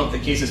this is one of the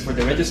cases for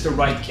the register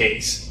write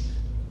case.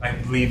 I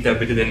believe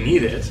that we didn't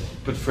need it,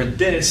 but for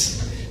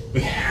this,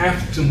 we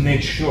have to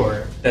make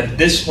sure that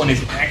this one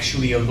is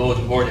actually a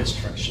load word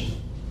instruction.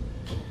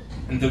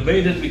 And the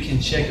way that we can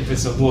check if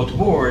it's a load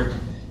word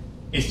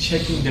is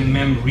checking the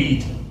mem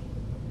read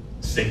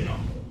signal.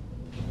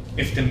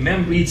 If the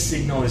mem read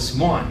signal is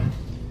 1,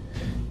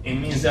 it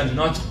means that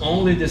not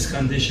only this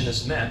condition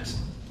is met,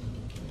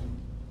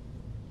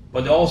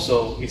 but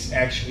also it's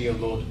actually a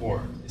load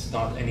word. It's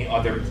not any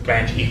other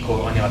branch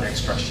equal or any other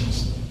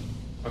instructions.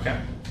 Okay?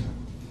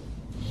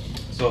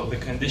 So the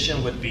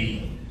condition would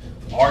be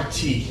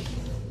RT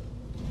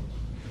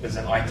is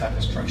an I-type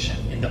instruction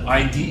in the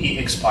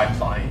IDEX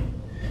pipeline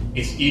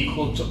is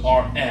equal to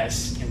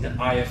RS in the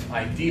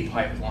IFID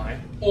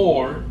pipeline,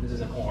 or, this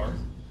is an or,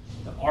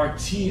 the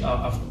RT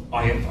of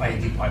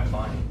IFID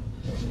pipeline.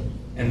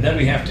 And then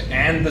we have to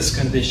end this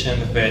condition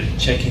with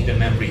checking the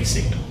memory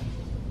signal.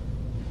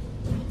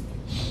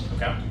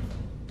 Okay?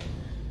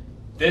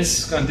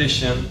 This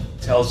condition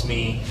tells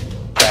me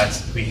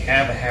that we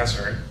have a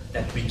hazard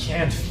that we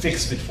can't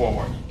fix with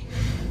forwarding.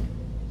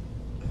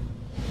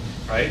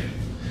 Right?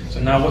 So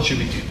now what should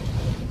we do?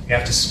 We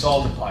have to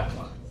stall the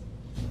pipeline.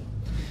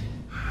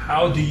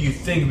 How do you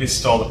think we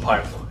stall the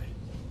pipeline?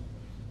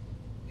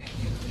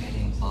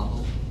 Adding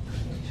bubble.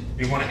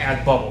 We want to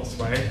add bubbles,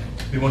 right?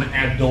 We want to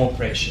add no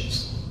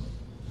operations.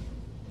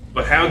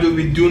 But how do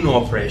we do no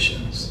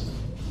operations?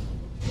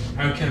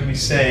 How can we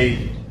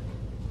say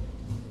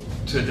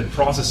to the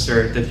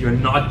processor that you're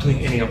not doing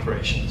any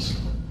operations?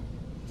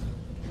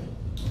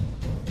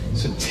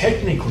 So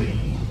technically,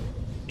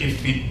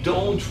 if we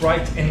don't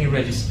write any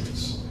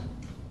registers,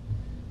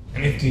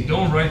 and if we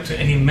don't write to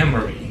any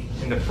memory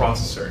in the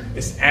processor,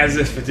 it's as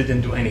if it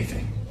didn't do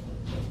anything.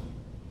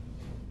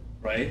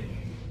 Right?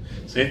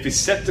 So if we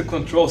set the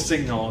control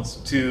signals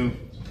to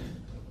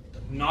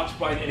not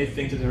write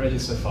anything to the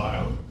register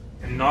file,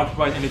 and not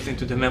write anything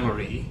to the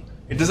memory,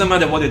 it doesn't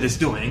matter what it is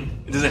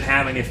doing, it doesn't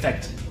have any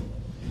effect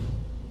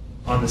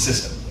on the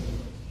system.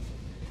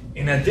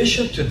 In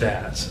addition to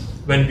that,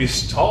 when we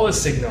stall a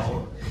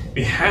signal,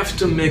 we have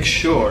to make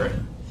sure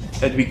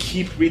that we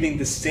keep reading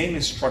the same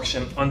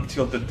instruction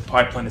until the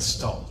pipeline is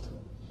stalled.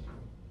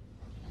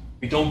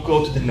 We don't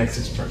go to the next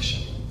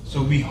instruction.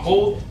 So we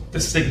hold the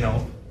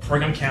signal,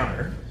 program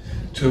counter,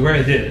 to where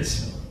it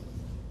is,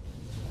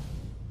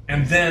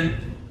 and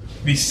then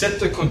we set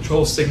the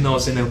control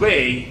signals in a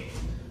way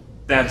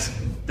that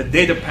the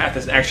data path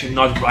is actually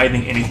not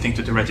writing anything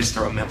to the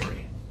register or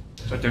memory.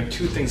 So there are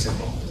two things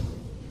involved.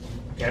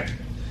 Okay?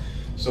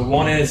 So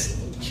one is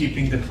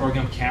keeping the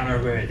program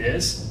counter where it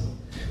is.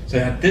 So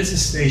at this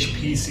stage,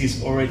 PC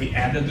is already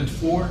added with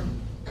 4.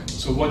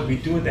 So what we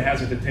do in the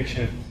hazard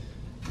detection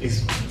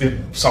is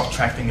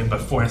subtracting it by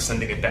 4 and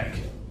sending it back.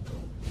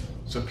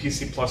 So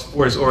PC plus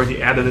 4 is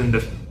already added in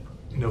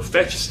the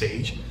fetch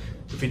stage.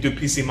 If we do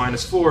PC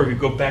minus 4, we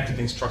go back to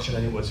the instruction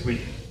that it was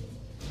reading.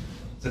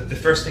 So the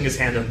first thing is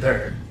handled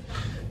there.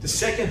 The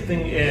second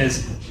thing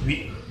is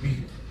we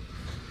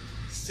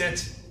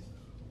set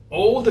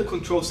all the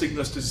control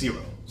signals to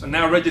 0. So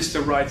now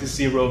register write is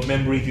 0,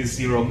 memory is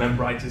 0, mem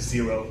write is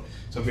 0.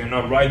 So we are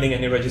not writing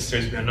any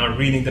registers, we are not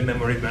reading the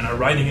memory, we are not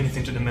writing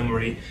anything to the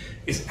memory.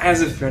 It's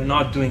as if we're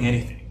not doing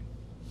anything.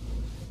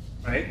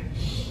 Right?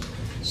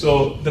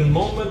 So the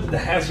moment the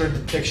hazard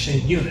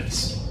detection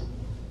unit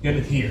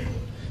here,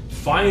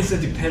 finds a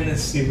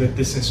dependency with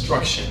this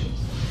instruction,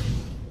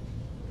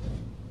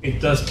 it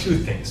does two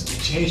things.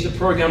 It changes the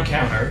program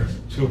counter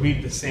to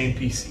read the same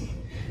PC,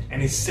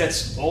 and it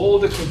sets all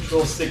the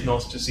control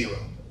signals to 0.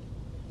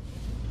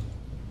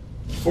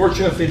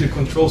 Fortunately, the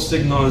control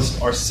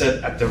signals are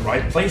set at the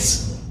right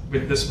place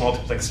with this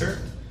multiplexer,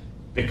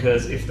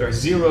 because if they're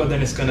 0,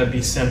 then it's going to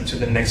be sent to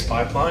the next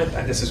pipeline,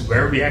 and this is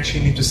where we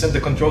actually need to send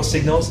the control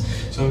signals.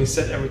 So when we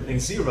set everything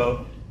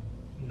 0,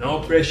 no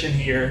operation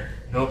here,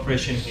 no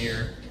operation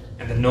here,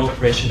 and the no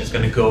operation is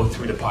going to go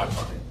through the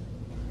pipeline.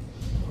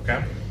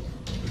 Okay?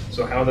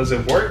 So how does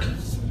it work?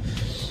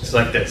 It's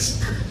like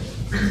this.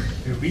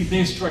 We read the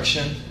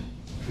instruction,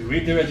 we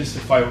read the register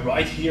file.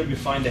 Right here we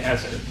find the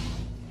hazard.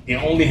 The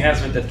only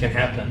hazard that can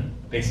happen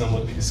based on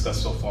what we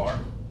discussed so far.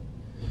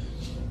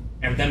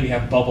 And then we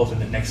have bubbles in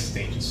the next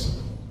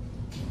stages.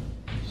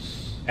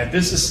 At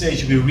this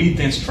stage we read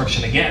the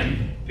instruction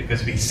again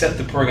because we set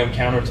the program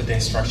counter to the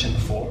instruction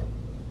before.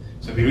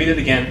 So we read it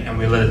again and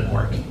we let it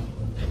work.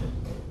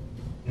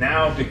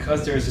 Now,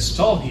 because there is a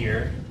stall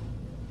here,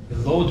 the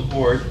load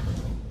word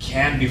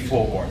can be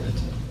forwarded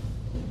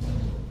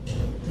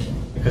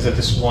because of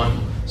this one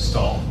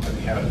stall that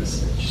we have at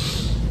this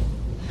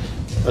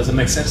stage. Does it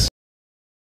make sense?